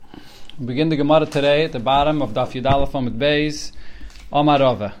We begin the Gemara today at the bottom of Daf Yud Aleph Amud Beis, Amar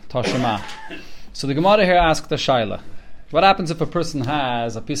Rava, Tashema. So the Gemara here asks the Shaila, what happens if a person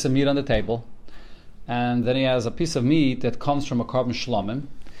has a piece of meat on the table, and then he has a piece of meat that comes from a carbon shlomim,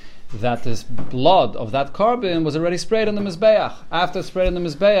 that this blood of that carbon was already sprayed on the Mizbeach. After it's sprayed on the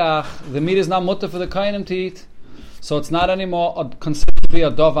Mizbeach, the meat is not mutter for the Kainim to eat. So it's not anymore considered to be a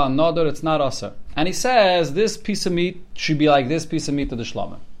dova nodor, it's not aser. And he says this piece of meat should be like this piece of meat of the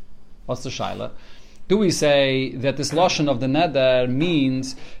shlomim. What's the shaila? Do we say that this lashon of the neder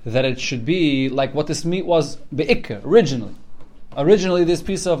means that it should be like what this meat was be'ikr originally? Originally, this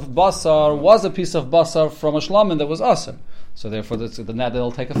piece of basar was a piece of basar from a shlamim that was aser. So therefore, the neder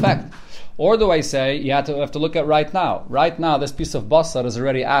will take effect. Or do I say you have to look at right now? Right now, this piece of basar is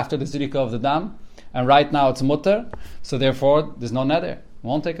already after the zrika of the dam, and right now it's mutter. So therefore, there's no neder. It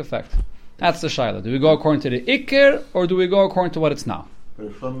won't take effect. That's the shaila. Do we go according to the ikr, or do we go according to what it's now? But a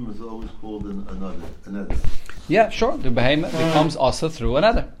shlamim is always called another. Yeah, sure. The behemoth becomes also through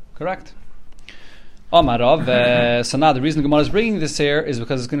another. Correct. Omarov. So now the reason the Gemara is bringing this here is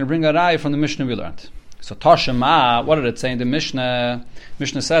because it's going to bring a raya from the Mishnah we learned. So Tashema, what did it say in the Mishnah?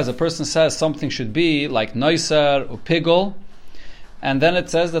 Mishnah says a person says something should be like noiser or pigel, and then it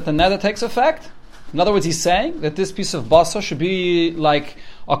says that the nether takes effect. In other words, he's saying that this piece of basa should be like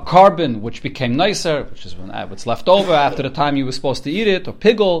a carbon which became nicer, which is what's left over after the time you were supposed to eat it, or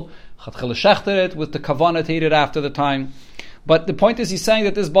pigel, it with the kavanah to eat it after the time. But the point is, he's saying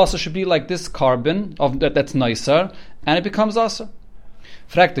that this basa should be like this carbon of that's nicer, and it becomes asa.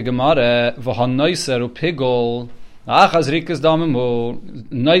 Fragt the Gemara, v'han nicer u pigel, achaz rikas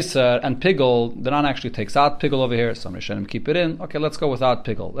damemu, nicer and pigel. The Ran actually takes out pigel over here. Some Rishonim keep it in. Okay, let's go without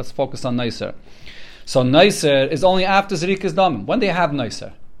pigel. Let's focus on nicer. So nicer is only after zrikas damim. When do you have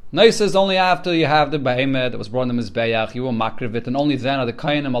nicer? Nicer is only after you have the behemoth that was brought in the mizbeach, you will makriv it, and only then are the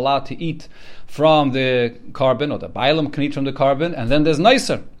kainim allowed to eat from the carbon, or the bailam can eat from the carbon, and then there's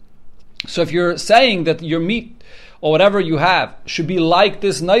nicer. So if you're saying that your meat or whatever you have should be like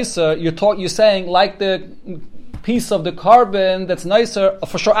this nicer, you're saying like the piece of the carbon that's nicer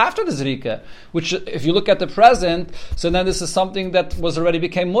for sure after the zrika, which if you look at the present, so then this is something that was already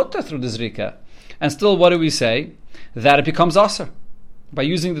became mutter through the zrika. And still, what do we say? That it becomes aser. By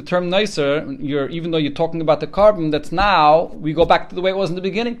using the term nicer, even though you're talking about the carbon that's now, we go back to the way it was in the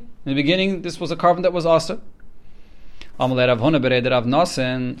beginning. In the beginning, this was a carbon that was aser. Amalei Rav Huna b'rei Rav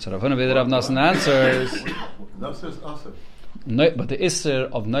Nasan. So Rav Huna b'rei Rav Nasan answers. Nicer is aser. No, but the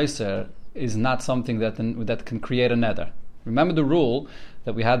isser of nicer is not something that can create a neder. Remember the rule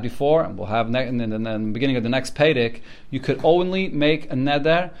that we had before, and we'll have in the beginning of the next Pedic, you could only make a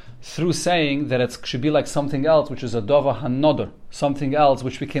neder through saying that it should be like something else, which is a dova hanodor, something else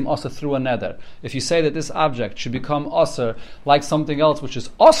which became aser through a neder. If you say that this object should become aser like something else which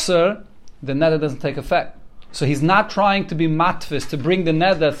is aser, the neder doesn't take effect. So he's not trying to be matvis, to bring the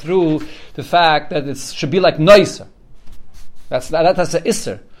neder through the fact that it should be like noiser. That's a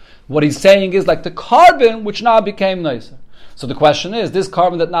isser. What he's saying is like the carbon which now became nicer. So the question is, this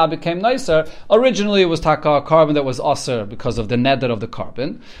carbon that now became nicer, originally it was taka carbon that was aser because of the neder of the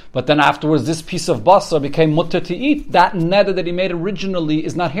carbon, but then afterwards this piece of basar became mutter to eat. That neder that he made originally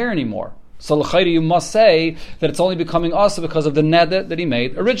is not here anymore. So l'chayri you must say that it's only becoming aser because of the neder that he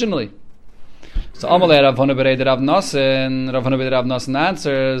made originally. So Amalei Rav Huna b'rei Rav Nasan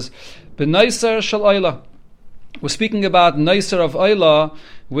answers, b'nicer shel oila. We're speaking about nicer of oila,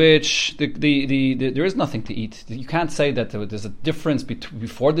 which there is nothing to eat. You can't say that there's a difference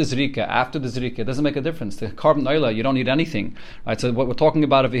before the zrika, after the zrika. It doesn't make a difference. The carbon oila, you don't eat anything, right? So what we're talking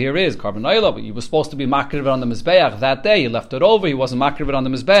about over here is carbon oila. But you were supposed to be makriv on the mizbeach that day. You left it over. He wasn't makriv on the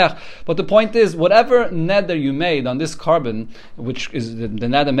mizbeach. But the point is, whatever neder you made on this carbon, which is the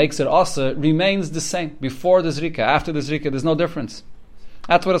neder makes it also, remains the same before the zrika, after the zrika. There's no difference.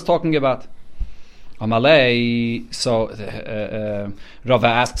 That's what it's talking about. Amalei, so Rava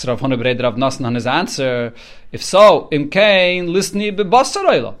asks Rav Huna b'rei Rav Nasan on his answer. If so, imkain lisni b'basar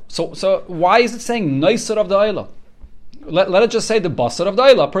oila. So why is it saying nicer of the oila? Let it just say the basar of the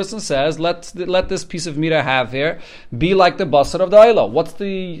oila. A person says, let this piece of meat I have here be like the basar of the oila. What's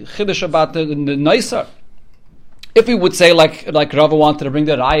the chiddush about the nicer? If we would say like Rava wanted to bring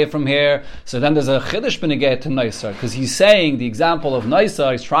the raya from here, so then there's a chiddush b'negei to nicer, because he's saying the example of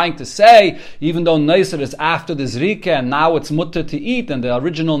nicer. He's trying to say even though nicer is after the zrika and now it's mutter to eat and the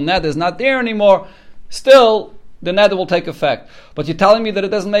original neder is not there anymore, still the neder will take effect. But you're telling me that it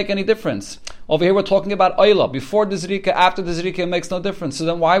doesn't make any difference. Over here we're talking about oila. Before the zrika, after the zrika, it makes no difference. So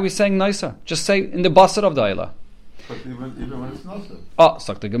then why are we saying nicer? Just say in the basar of the oila. But even when it's not so. Oh,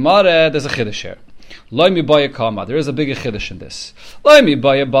 so the Gemara, there's a chiddush here. Loi mi baya kama. There is a bigger chiddush in this. Loi mi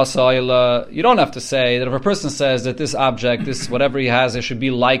baya basa ayla. You don't have to say that if a person says that this object, this whatever he has, it should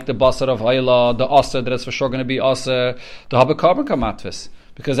be like the basar of ayla, the aser that it's for sure going to be aser, the haba carbon kamatvis.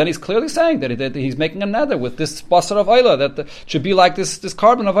 Because then he's clearly saying that he's making a nether with this basar of ayla that it should be like this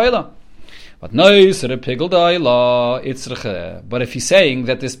carbon of ayla. But but if he's saying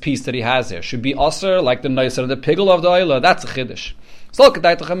that this piece that he has here should be aser like the noiser and the pigel of the ayla, that's a chiddush. So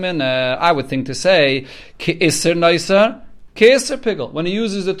I would think to say ki iser noiser, ki iser pigel. When he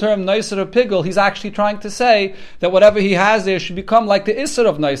uses the term noiser or pigel, he's actually trying to say that whatever he has there should become like the iser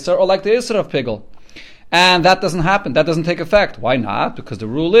of noiser or like the iser of pigel. And that doesn't happen. That doesn't take effect. Why not? Because the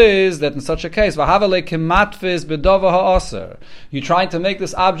rule is that in such a case, you're trying to make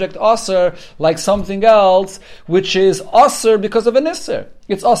this object aser like something else, which is aser because of an iser.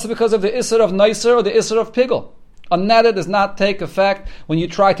 It's aser because of the iser of noiser or the iser of pigel. A neder does not take effect when you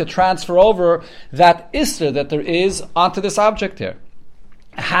try to transfer over that iser that there is onto this object here.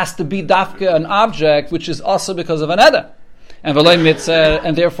 It has to be dafka, an object which is aser because of a neder. And v'loi mitzvah,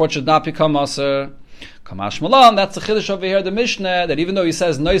 and therefore it should not become aser. Kamash Malam, that's the chiddush over here, the Mishnah, that even though he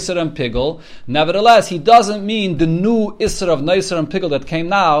says noiser and pigel, nevertheless, he doesn't mean the new isser of noiser and pigel that came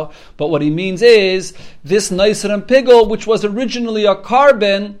now, but what he means is this noiser and pigel, which was originally a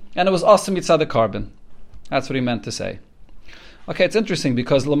carbon, and it was also mitzvah the carbon. That's what he meant to say. Okay, it's interesting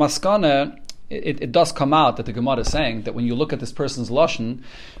because Lamaskana, it does come out that the Gemara is saying that when you look at this person's lashon,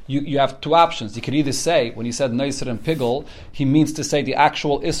 you have two options. You could either say, when he said noiser and pigel, he means to say the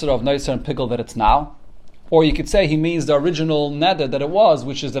actual isser of noiser and pigel that it's now, or you could say he means the original neder that it was,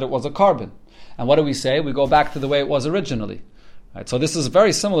 which is that it was a carbon. And what do we say? We go back to the way it was originally. Right, so this is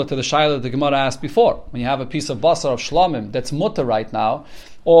very similar to the shaila that the Gemara asked before. When you have a piece of basar of shlamim that's mutter right now,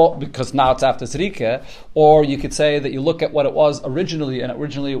 or because now it's after zrika, or you could say that you look at what it was originally, and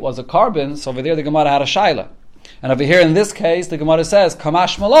originally it was a carbon, so over there the Gemara had a shaila. And over here in this case, the Gemara says,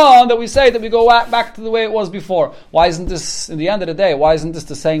 Kamash Malon, that we say that we go back to the way it was before. Why isn't this, in the end of the day, why isn't this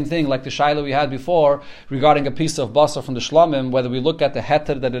the same thing like the shaila we had before regarding a piece of basar from the shlamim, whether we look at the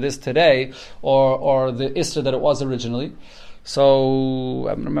heter that it is today, or the isra that it was originally? So,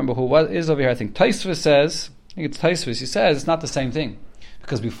 I don't remember who is over here. I think Taisvis says, he says it's not the same thing.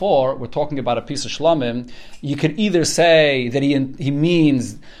 Because before, we're talking about a piece of shlamim, you could either say that he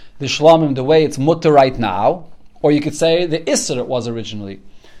means the shlamim the way it's mutter right now, or you could say the isser it was originally.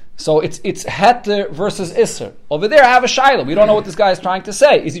 So it's heter versus isser. Over there I have a shaila. We don't know what this guy is trying to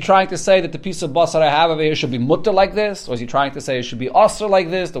say. Is he trying to say that the piece of basar I have over here should be mutter like this? Or is he trying to say it should be aser like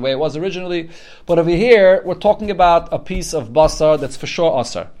this, the way it was originally? But over here, we're talking about a piece of basar that's for sure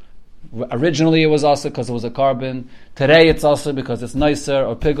aser. Originally it was aser because it was a carbon. Today it's aser because it's nicer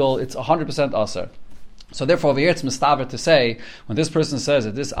or pigel. It's 100% aser. So therefore over here it's mistaver to say, when this person says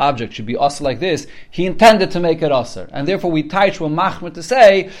that this object should be aser like this, he intended to make it aser. And therefore we tie to a machmer to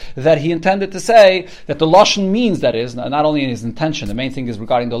say that he intended to say that the lashon means, that is, not only in his intention, the main thing is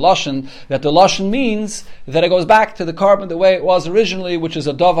regarding the lashon, that the lashon means that it goes back to the carbon the way it was originally, which is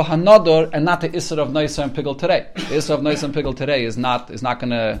a dava hanador, and not the isser of noisa and pigel today. The isser of noisa and pigel today is not going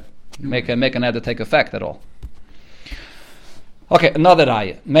to make an ed to take effect at all. Okay, another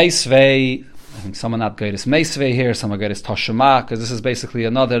ayah. Meisvei, I think someone not got his meisvei here, someone got his toshema, because this is basically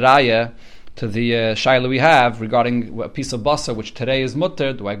another raya to the shaila we have regarding a piece of basar which today is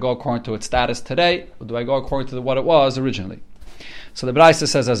mutter. Do I go according to its status today, or do I go according to what it was originally? So the Braisa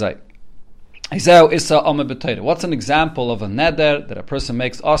says as what's an example of a neder that a person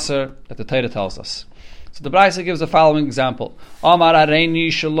makes aser that the Torah tells us? So the Braisa gives the following example. I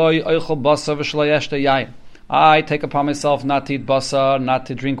take upon myself not to eat basar, not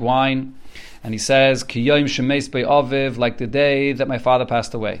to drink wine. And he says, Kiyom shemeis bei aviv, like the day that my father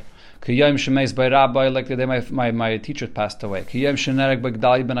passed away. Kiyom shemeis bei rabbi, like the day my teacher passed away. Kiyom shenerek bei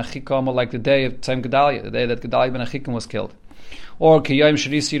Gedaliah ben Achikam, like the day of Tzem Gedaliah, the day that Gedaliah ben Achikam was killed. Or Kiyom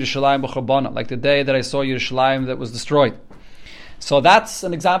sherisi Yerushalayim b'charbana, like the day that I saw Yerushalayim that was destroyed. So that's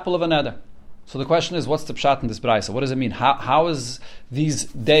an example of a neder. So the question is, what's the pshat in this brayso? What does it mean? How is these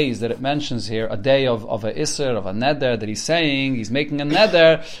days that it mentions here a day of a isser, of a neder, that he's saying he's making a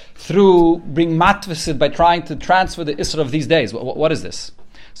neder through being matvisid by trying to transfer the isser of these days? What is this?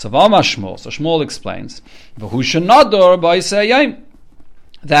 So Shmuel explains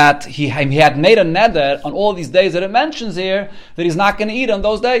that he had made a neder on all these days that it mentions here that he's not going to eat on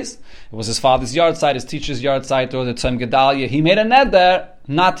those days. It was his father's yard site, his teacher's yard site, or the Tzem Gedaliah. He made a neder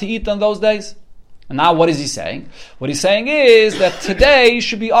not to eat on those days. And now what is he saying? What he's saying is that today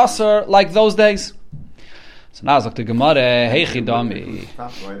should be aser like those days. So now it's like the Gemara, hey chidami.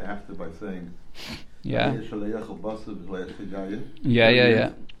 Stop right after by saying, Yeah.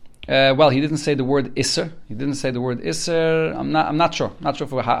 Well, he didn't say the word Isser. He didn't say the word Isser. I'm not sure. Not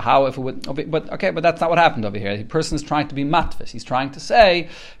sure how if it would. But that's not what happened over here. The person is trying to be matvis. He's trying to say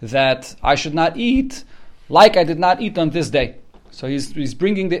that I should not eat like I did not eat on this day. So he's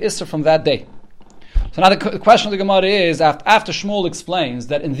bringing the Isser from that day. So now the question of the Gemara is, after Shmuel explains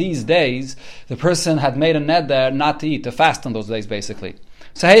that in these days, the person had made a neder not to eat, to fast on those days, basically.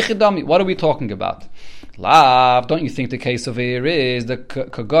 So, hey Chidami, what are we talking about? Lav, don't you think the case over here is the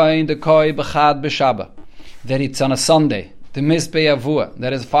kagoin, the koi, b'chad, b'shaba, that it's on a Sunday, the misbei avua,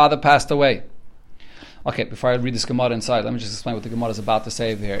 that his father passed away. Okay, before I read this Gemara inside, let me just explain what the Gemara is about to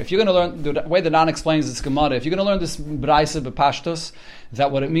say over here. If you're going to learn, the way the Ran explains this Gemara, if you're going to learn this Braisa b'pashtus,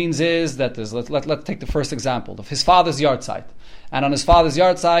 that what it means is that let's take the first example of his father's yard site. And on his father's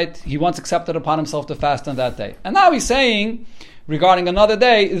yard site, he once accepted upon himself to fast on that day. And now he's saying, regarding another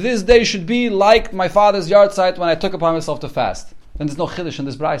day, this day should be like my father's yard site when I took upon myself to fast. Then there's no chiddush in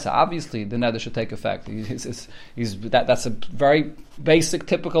this brayso. Obviously, the neder should take effect. That's a very basic,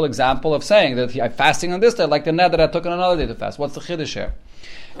 typical example of saying that I'm fasting on this day, like the neder I took on another day to fast. What's the chiddush here?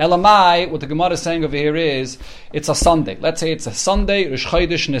 Elamai, what the Gemara is saying over here is, it's a Sunday. Let's say it's a Sunday, Rosh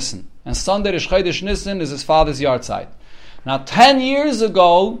Chodesh Nisan. And Sunday, Rosh Chodesh Nisan, is his father's yard site. Now, 10 years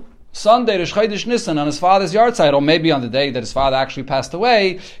ago, Sunday, Rosh Chodesh Nisan, on his father's yard site, or maybe on the day that his father actually passed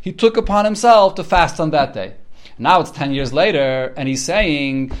away, he took upon himself to fast on that day. Now it's 10 years later, and he's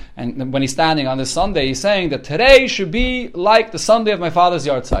saying, and when he's standing on this Sunday, he's saying that today should be like the Sunday of my father's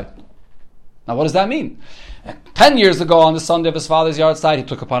yard site. Now what does that mean? 10 years ago, on the Sunday of his father's yard site, he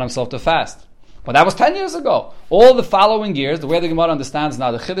took upon himself to fast. But that was 10 years ago. All the following years, the way the Gemara understands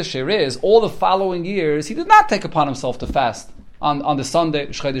now, the Chiddush here is, all the following years, he did not take upon himself to fast on the Sunday,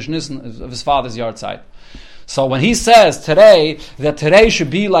 Chodesh Nisan, of his father's yard site. So when he says today, that today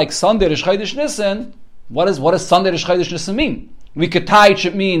should be like Sunday, Chodesh Nisan, what does Sunday Rosh Chodesh Nisan mean? We could tie it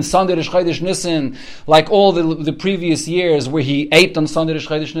should mean Sunday Rosh Chodesh Nisan like all the previous years where he ate on Sunday Rosh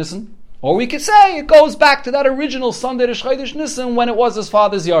Chodesh Nisan. Or we could say it goes back to that original Sunday Rosh Chodesh Nisan when it was his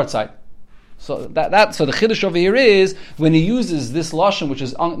father's yard site. So so the chiddush over here is when he uses this lashon, which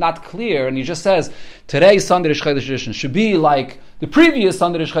is not clear, and he just says today Sunday Rosh Chodesh Nisan should be like the previous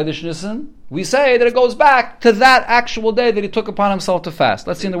Sunday Rosh Chodesh Nisan. We say that it goes back to that actual day that he took upon himself to fast.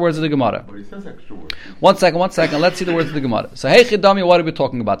 Let's see in the words of the Gemara. But he says extra words. One second. Let's see the words of the Gemara. So, hey Chidami, what are we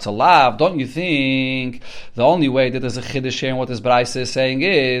talking about? So, Lav, don't you think the only way that there's a chiddush here and what this Braisa is saying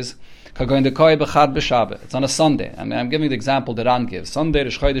is it's on a Sunday. I mean, I'm giving the example that Ran gives. Sunday,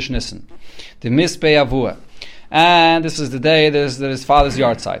 Rosh Chodesh Nisan. The Mispei Avua. And this is the day that his father's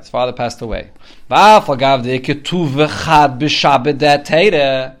yard site. His father passed away.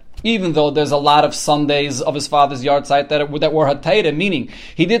 Even though there's a lot of Sundays of his father's yard site that were Hatayra, meaning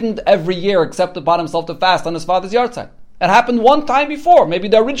he didn't every year accept upon himself to fast on his father's yard site. It happened one time before, maybe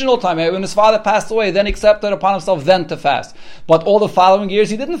the original time, when his father passed away, then he accepted upon himself then to fast. But all the following years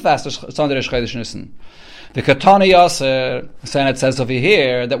he didn't fast Sunday Rosh Chodesh Nisan. The Katana Yasser, and it says over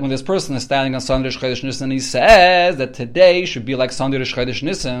here that when this person is standing on Sunday Rosh Chodesh Nisan, he says that today should be like Sunday Rosh Chodesh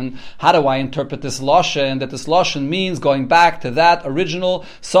Nisan. How do I interpret this lashon? That this lashon means going back to that original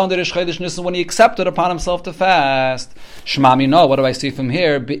Sunday Rosh Chodesh Nisan when he accepted upon himself to fast. Shmami, no, what do I see from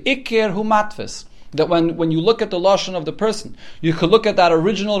here? Be'ikir hu matvis. That when you look at the lashon of the person, you could look at that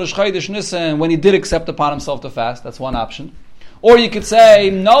original Rosh Chodesh Nisan when he did accept upon himself to fast. That's one option. Or you could say,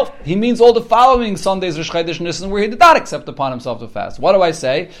 no, he means all the following Sundays Rosh Chodesh Nisan where he did not accept upon himself to fast. What do I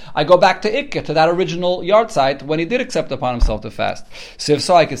say? I go back to Ikke, to that original yard site when he did accept upon himself to fast. So if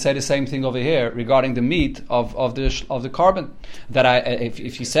so, I could say the same thing over here regarding the meat of the carbon. That if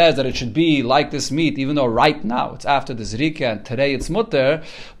he says that it should be like this meat, even though right now it's after the Zrika and today it's mutter,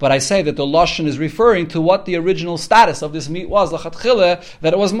 but I say that the lashon is referring to what the original status of this meat was, lachatchila,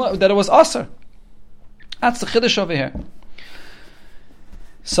 that it was aser. That's the chiddush over here.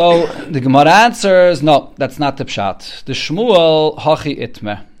 So the Gemara answers, no, that's not the pshat. The Shmuel hachi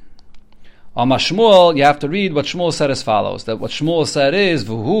itme. Ama Shmuel, you have to read what Shmuel said as follows. That what Shmuel said is,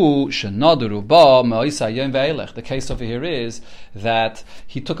 V'hu shenadru ba ma'isa yom ve'elech. The case over here is that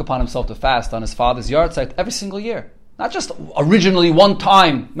he took upon himself to fast on his father's yard site every single year. Not just originally one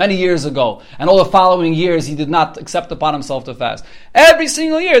time, many years ago, and all the following years he did not accept upon himself to fast. Every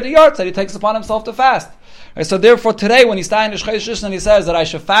single year, the yard site, he takes upon himself to fast. Right, so therefore today when he's standing in Rosh Chodesh and he says that I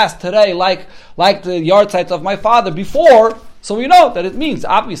should fast today like the yard site of my father before, so we know that it means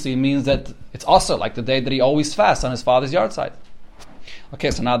that it's also like the day that he always fasts on his father's yard site.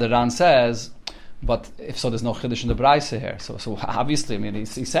 Okay, so now the Ran says, But if so, there's no chiddush in the brayse here. So obviously, I mean,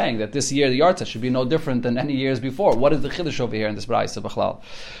 he's saying that this year the yartzeit should be no different than any years before. What is the chiddush over here in this brayse b'chlal?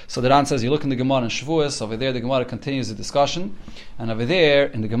 So the Ran says, you look in the Gemara in Shavuos, over there the Gemara continues the discussion, and over there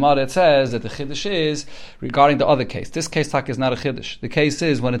in the Gemara it says that the chiddush is regarding the other case. This case is not a chiddush. The case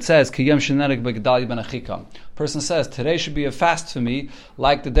is when it says ki yom shenerek b'gedalia ben achikam. Person says today should be a fast for me,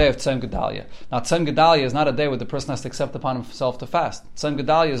 like the day of Tzem Gedalia. Now Tzem Gedalia is not a day where the person has to accept upon himself to fast. Tzem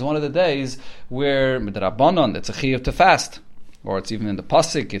Gedalia is one of the days where midrabanon, it's a chiyuv to fast, or it's even in the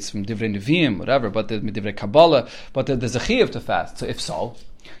pasuk, it's from divrei neviim, whatever. But divrei kabbalah, but there's a chiyuv to fast. So if so,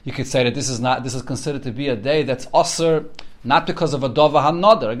 you could say that this is considered to be a day that's asur, not because of a dova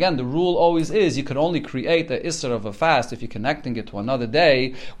hanodar. Again, the rule always is you could only create the isser of a fast if you're connecting it to another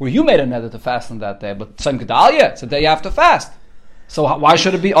day where you made a neder to fast on that day. But Tzem Gedalia, it's a day you have to fast. So why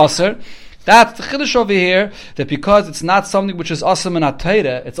should it be asur? That's the chiddush over here, that because it's not something which is asur min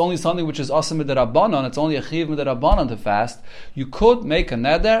ha-Torah, it's only something which is asur min derabanan, it's only a chiyuv min derabanan to fast, you could make a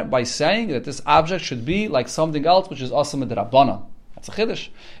neder by saying that this object should be like something else which is asur min derabanan. That's a chiddush.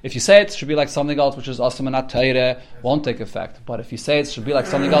 If you say it should be like something else which is asur min ha-Torah, won't take effect. But if you say it should be like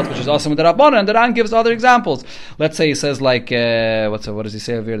something else which is asur min derabanan, and the Ran gives other examples. Let's say he says like what does he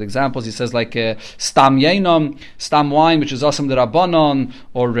say over here? The examples he says like stam yeinom, stam wine which is asur min derabanan,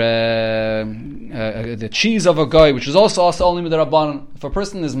 or the cheese of a guy which is also asur only min derabanan. If a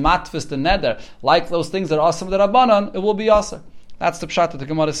person is matfis the neder like those things that are asur min derabanan, it will be asur. That's the pshat that the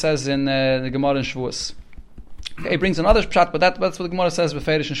Gemara says in the Gemara in Shavuos. Okay, he brings another pshat, but that's what the Gemara says with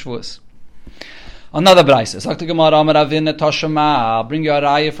Ferish and Shavuos. Another brayse. Sagt the Gemara, Amar Avin Toshama. I'll bring you a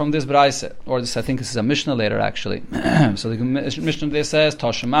raya from this brayse, or this. I think this is a Mishnah later, actually. So the Mishnah there says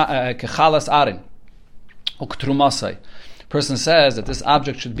Toshama kechalas arin uktrumasai. Person says that this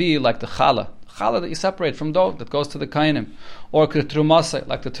object should be like the chala that you separate from dough that goes to the kainim, or ketrumasai,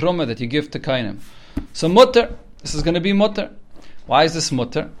 like the truma that you give to kainim. So mutter. This is going to be mutter. Why is this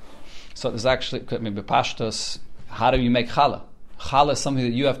mutter? So there's actually maybe pashtos. How do you make challah? Challah is something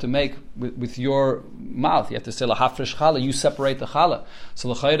that you have to make with your mouth. You have to say lahafresh challah. You separate the challah. So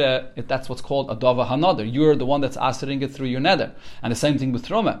l'chayre, that's what's called a dava hanodar. You're the one that's asering it through your neder. And the same thing with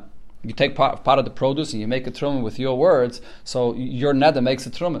truma. You take part of the produce and you make a truma with your words. So your neder makes a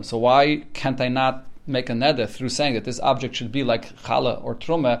truma. So why can't I not make a neder through saying that this object should be like challah or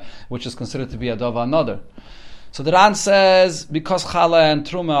truma, which is considered to be a dava hanodar? So the Ran says, because challah and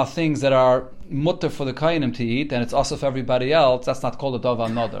truma are things that are mutter for the kainim to eat, and it's also for everybody else, that's not called a dava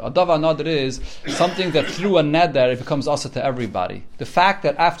hanodar. A dava hanodar is something that through a neder, it becomes also to everybody. The fact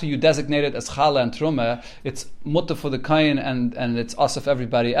that after you designate it as challah and truma, it's mutter for the kain and it's also for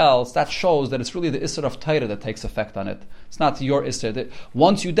everybody else, that shows that it's really the isser of Torah that takes effect on it. It's not your isser.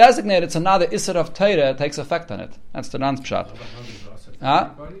 Once you designate it, so now the isser of Torah takes effect on it. That's the Ran's pshat.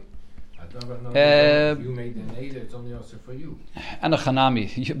 You made the neder, it's only also for you. And a chanami,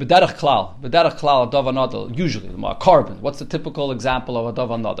 b'derech klal, a dava hanodar, usually a carbon. What's the typical example of a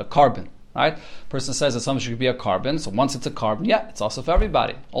dava hanodar? Carbon, right? Person says that something should be a carbon, so once it's a carbon, yeah, it's also for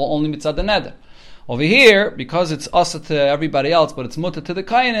everybody. Only mitzad the neder. Over here, because it's also to everybody else, but it's mutter to the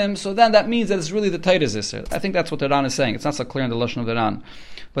kainim, so then that means that it's really the Torah's isser. I think that's what the Ran is saying. It's not so clear in the lashon of the Ran.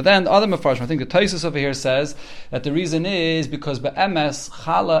 But then the other mefarshim, I think the Taisus over here says that the reason is because be'emes,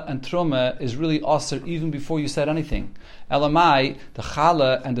 challah and truma is really asr even before you said anything. Elamai, the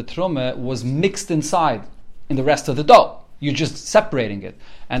challah and the truma was mixed inside in the rest of the dough. You're just separating it.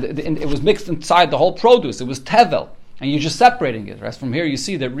 And it was mixed inside the whole produce. It was tevel. And you're just separating it. Right? From here you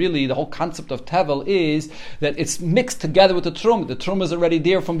see that really the whole concept of tevel is that it's mixed together with the truma. The truma is already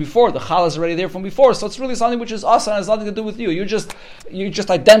there from before. The challah is already there from before. So it's really something which is asa and has nothing to do with you. You're just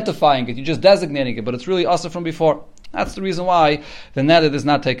identifying it. You're just designating it. But it's really asa from before. That's the reason why the neder does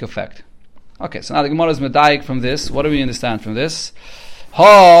not take effect. Okay, so now the Gemara is medayik from this. What do we understand from this?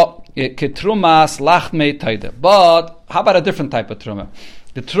 Ketrumas lachmei taida. But how about a different type of truma?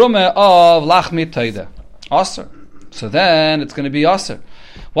 The truma of lachmei taida. Asa. So then it's going to be aser.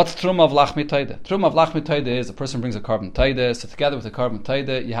 What's truma of lachmi taida? Truma of lachmi taida is a person brings a carbon taida. So together with the carbon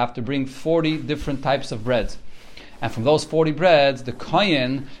taida, you have to bring 40 different types of breads. And from those 40 breads, the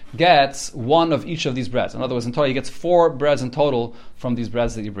kohen gets one of each of these breads. In other words, in total, he gets 4 breads in total from these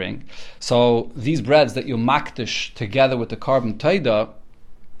breads that you bring. So these breads that you makdish together with the carbon taida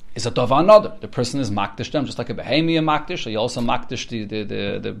is a dava hanodar. The person is makdish them, just like a behemia makdish, so you also makdish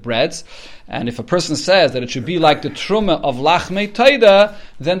the breads. And if a person says that it should be like the truma of lachmei taida,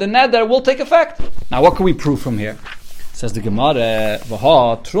 then the neder will take effect. Now what can we prove from here? Says the Gemara,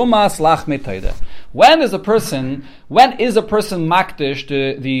 Vaha, trumas lachmei taida. When is a person makdish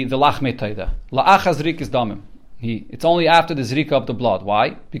the lachmei taida? La'achaz rikis damim. It's only after the zrika of the blood.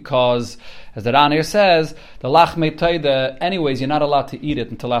 Why? Because, as the Ran here says, the lachmei taida, anyways, you're not allowed to eat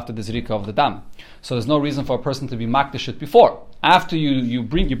it until after the zrika of the dam. So there's no reason for a person to be makdish it before. After you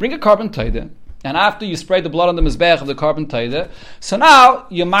bring a carbon taida, and after you spray the blood on the mizbeach of the carbon taida, so now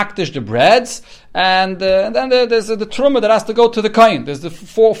you makdish the breads, and then there's the truma that has to go to the kain. There's the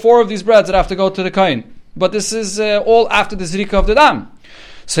four of these breads that have to go to the kain. But this is all after the zrika of the dam.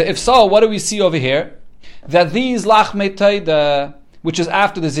 So if so, what do we see over here? That these lachmei taida, which is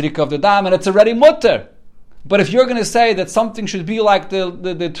after the zrika of the dam, and it's already mutter. But if you're going to say that something should be like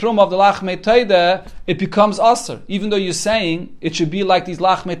the trum of the lachmei taida, it becomes aser. Even though you're saying it should be like these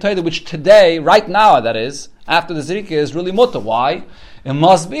lachmei taida, which today, right now, that is, after the zrika, is really mutter. Why? It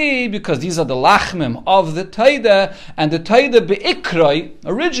must be because these are the lachmim of the taida, and the taida be'ikroi.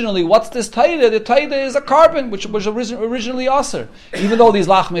 Originally, what's this taida? The taida is a carbon, which was originally aser. Even though these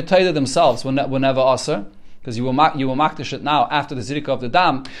lachmei taida themselves were never aser, because you will makdish it now after the zrika of the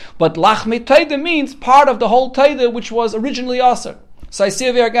dam. But lachmei taida means part of the whole taida, which was originally aser. So I see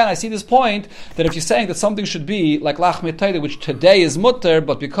over here again, I see this point, that if you're saying that something should be like lachmei taida, which today is mutter,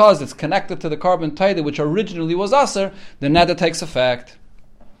 but because it's connected to the carbon taida, which originally was aser, the neder takes effect.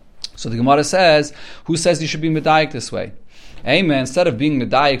 So the Gemara says, who says you should be medayik this way? Amen. Instead of being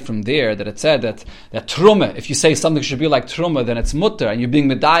medayik from there, that it said that truma, if you say something should be like truma, then it's mutter, and you're being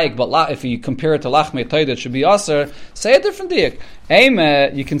medayik, but if you compare it to lachmei taida, it should be aser, say a different diak.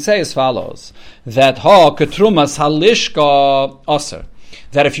 Amen. You can say as follows, that ketrumas halishka aser.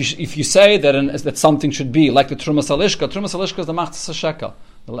 That if you say that something should be like the trumas halishka is the machzas shekel.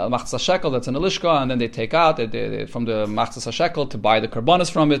 The machzas shekel, that's an alishka, and then they take out from the machzas shekel to buy the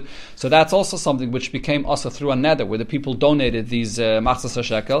karbanas from it. So that's also something which became asa through a neder, where the people donated these machzas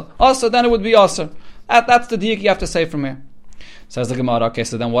shekel. Also, then it would be asa. That's the diak you have to say from here. Says the Gemara. Okay,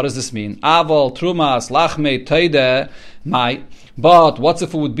 so then what does this mean? Aval trumas lachmei taida mai. But what's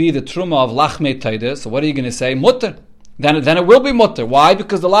if it would be the truma of lachmei taida? So what are you going to say? Mutter. Then it will be mutter. Why?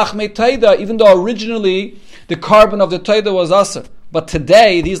 Because the lachmei taida, even though originally the carbon of the taida was asa, but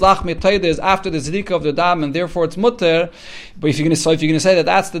today these lachmei taida is after the zrika of the dam, and therefore it's mutter. But if you're going to say that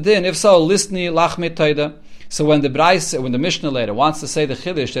that's the din, if so, listni lachmei taida. So when the Mishnah later wants to say the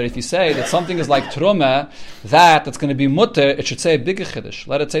chiddush, that if you say that something is like truma, that's going to be mutter, it should say a bigger chiddush.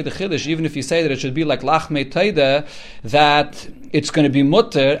 Let it say the chiddush, even if you say that it should be like lachmei taida, that it's going to be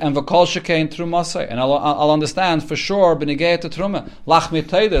mutter, and v'kol shekein trumasai. And I'll understand for sure, b'negei to truma. Lachmei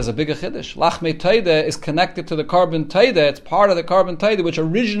taida is a bigger chiddush. Lachmei taida is connected to the carbon taida, it's part of the carbon taida, which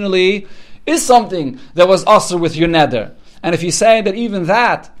originally is something that was asr with your neder. And if you say that even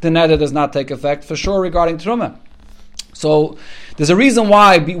that, the neder does not take effect, for sure regarding truma. So there's a reason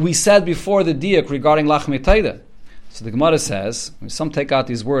why we said before the diak regarding lachmei taida. So the Gemara says, some take out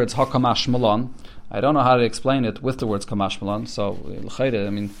these words, hakamash malon. I don't know how to explain it with the words kamash malon. So,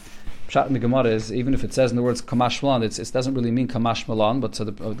 pshat in the Gemara is, even if it says in the words kamash malon, it doesn't really mean kamash malon, but so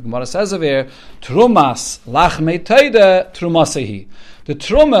the Gemara says over here, trumas lachmei taida trumasehi. The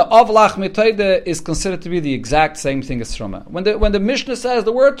truma of lachmei taida is considered to be the exact same thing as truma. When the Mishnah says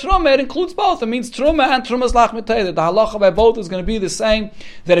the word truma, it includes both. It means truma and trumas lachmei taida. The halacha by both is going to be the same.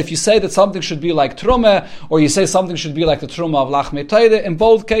 That if you say that something should be like truma, or you say something should be like the truma of lachmei taida, in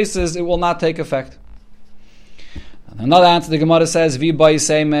both cases it will not take effect. Another answer, the Gemara says,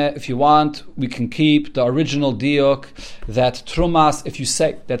 if you want, we can keep the original diuk that trumas, if you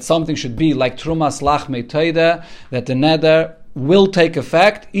say that something should be like trumas lachmei taida, that the neder will take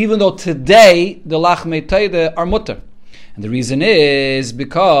effect, even though today the lachmei taida are mutter. And the reason is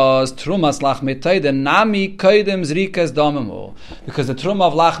because trumas lachmei taida nami koidem zrikas damemu. Because the truma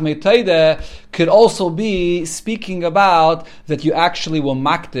of lachmei taida could also be speaking about that you actually will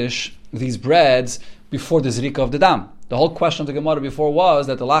makdish these breads before the zrika of the dam. The whole question of the Gemara before was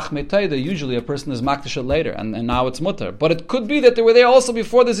that the lachmei taida, usually a person is makdish it later, and now it's mutter. But it could be that they were there also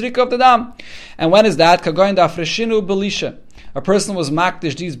before the zrika of the dam. And when is that? Kagoin dafreshinu belisha. A person was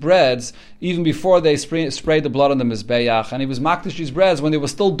makdish these breads even before they sprayed the blood on the mizbeach, and he was makdish these breads when they were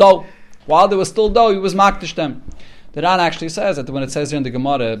still dough. While they were still dough, he was makdish them. The Ran actually says that when it says here in the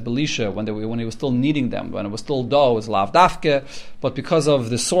Gemara, belisha, when he was still kneading them, when it was still dough, it was lav dafke, but because of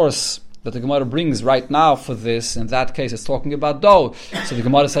the source that the Gemara brings right now for this, in that case it's talking about dough. So the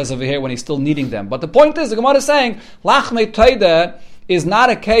Gemara says over here when he's still kneading them. But the point is, the Gemara is saying, lachmei taida is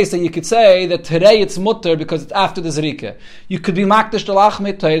not a case that you could say that today it's mutter because it's after the zrika. You could be makdish the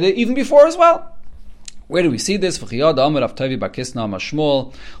lachmei taida even before as well. Where do we see this? What did he say?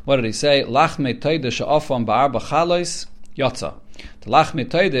 Lachmei taida she'afam ba'arba chalois yotza. The lachmei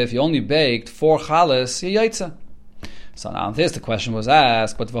taida, if you only baked 4 chalas, you yotza. So now here's the question was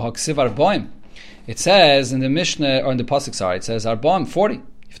asked, but v'haksivar boim. It says in the Mishnah, or in the Pasuk, it says, Arba'im, 40.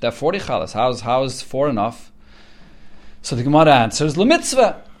 If they have 40 chalas, how is 4 enough? So the Gemara answers,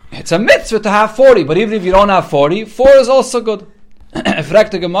 L'mitzvah. It's a mitzvah to have 40, but even if you don't have 40, 4 is also good.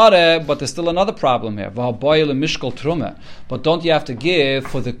 Fragt the Gemara, but there's still another problem here. But don't you have to give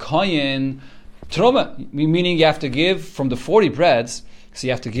for the kohen truma? Meaning you have to give from the 40 breads, so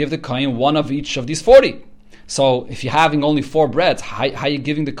you have to give the kohen one of each of these 40. So if you're having only 4 breads, how are you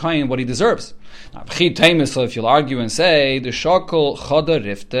giving the kohen what he deserves? So if you'll argue and say, the shakol chada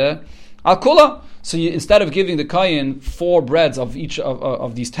rifte al kula, so instead of giving the kohen 4 breads of each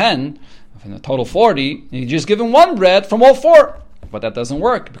of these 10, in a total 40, you just give him 1 bread from all 4. But that doesn't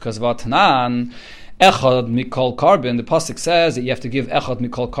work because Vatanan echad mikol carbon. The pasuk says that you have to give echad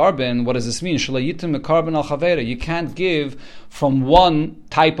mikol carbon. What does this mean? Shalayitim carbon al chavera. You can't give from one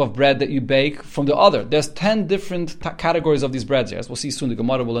type of bread that you bake from the other. There's 10 different categories of these breads here. As we'll see soon, the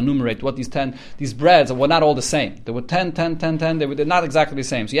Gemara will enumerate what these breads were not all the same. There were 10. They're not exactly the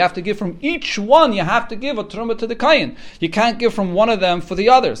same. So you have to give from each one. You have to give a truma to the kohen. You can't give from one of them for the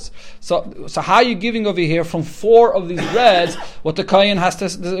others. So how are you giving over here from 4 of these breads what the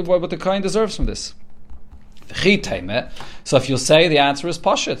kohen deserves from this? So if you'll say, the answer is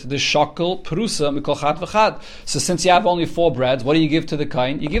Pashat, the shakel perusa mikol chad v'chad. So since you have only 4 breads, what do you give to the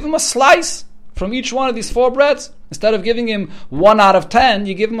kohen? You give him a slice from each one of these 4 breads. Instead of giving him 1 out of 10,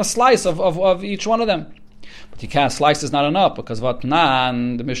 you give him a slice of each one of them. But you can't, slice is not enough, because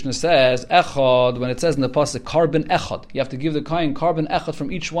Vatnan, the Mishnah says, echad, when it says in the pasuk, carbon echad, you have to give the kohen carbon echad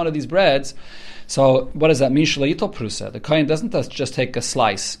from each one of these breads. So what does that mean? Shlayito perusa. The kohen doesn't just take a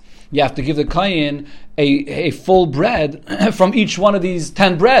slice. You have to give the kohen a full bread from each one of these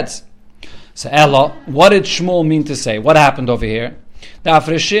 10 breads. So Ella, what did Shmuel mean to say? What happened over here?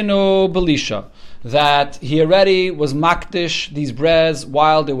 Afreshinu belisha, that he already was makdish these breads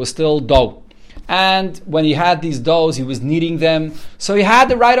while there was still dough. And when he had these doughs, he was kneading them. So he had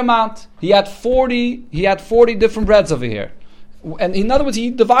the right amount. He had 40 different breads over here. And in other words, he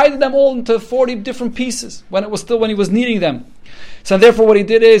divided them all into 40 different pieces when he was kneading them. So therefore what he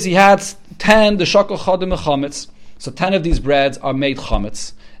did is he had 10, the shakel chadim chametz. So 10 of these breads are made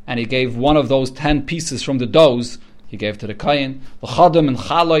chametz. And he gave one of those 10 pieces from the doughs, he gave to the kohen. The chadim and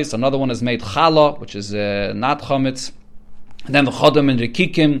chalois, another one is made chala, which is not chametz. And then the chadim and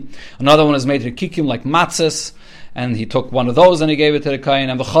rikikim, another one is made rikikim like matzahs. And he took one of those and he gave it to the kohen.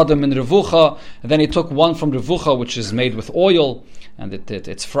 And the chadim and revucha, and then he took one from revucha, which is made with oil, and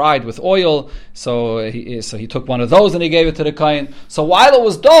it's fried with oil. So he took one of those and he gave it to the kohen. So while it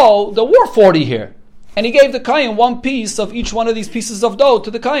was dough, there were 40 here, and he gave the kohen 1 piece of each one of these pieces of dough to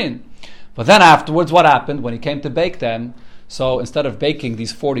the kohen. But then afterwards, what happened when he came to bake them? So instead of baking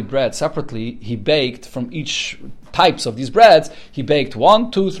these 40 breads separately, he baked from each types of these breads. He baked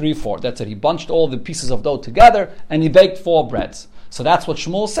 1, 2, 3, 4. That's it. He bunched all the pieces of dough together and he baked 4 breads. So that's what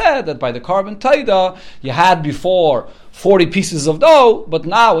Shmuel said, that by the carbon taida, you had before 40 pieces of dough, but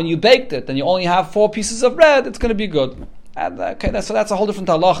now when you baked it and you only have 4 pieces of bread, it's going to be good. And, so that's a whole different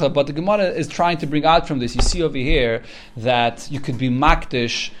halacha, but the Gemara is trying to bring out from this. You see over here that you could be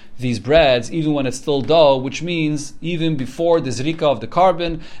makdish these breads even when it's still dough, which means even before the zrika of the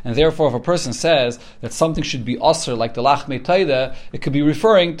carbon, and therefore if a person says that something should be asr like the lachmei taida, it could be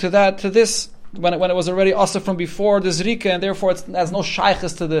referring to this when it was already asr from before the zrika, and therefore it has no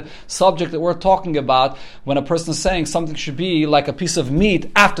shaykhs to the subject that we're talking about when a person is saying something should be like a piece of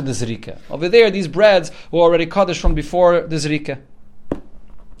meat after the zrika. Over there, these breads were already kaddish from before the zrika.